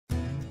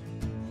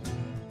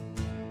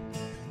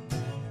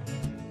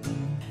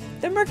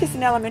The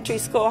Murchison Elementary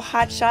School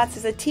Hot Shots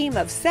is a team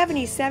of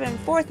 77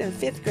 4th and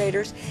 5th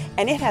graders,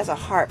 and it has a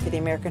heart for the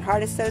American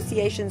Heart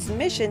Association's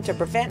mission to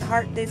prevent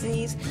heart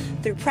disease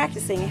through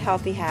practicing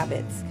healthy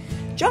habits.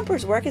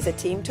 Jumpers work as a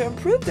team to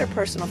improve their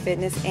personal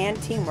fitness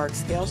and teamwork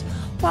skills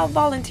while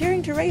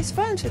volunteering to raise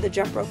funds for the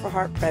Jump Rope for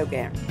Heart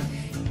program.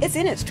 It's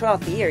in its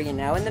 12th year,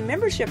 and the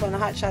membership on the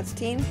Hot Shots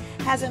team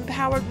has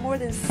empowered more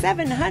than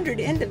 700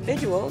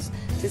 individuals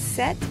to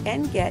set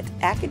and get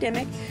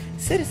academic,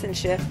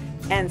 citizenship,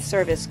 and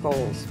service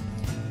goals.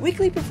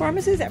 Weekly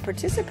performances at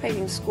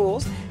participating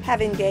schools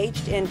have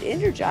engaged and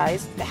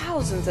energized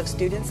thousands of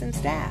students and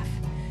staff.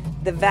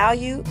 The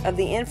value of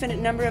the infinite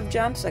number of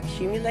jumps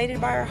accumulated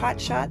by our Hot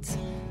Shots,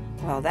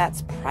 well,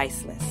 that's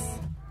priceless.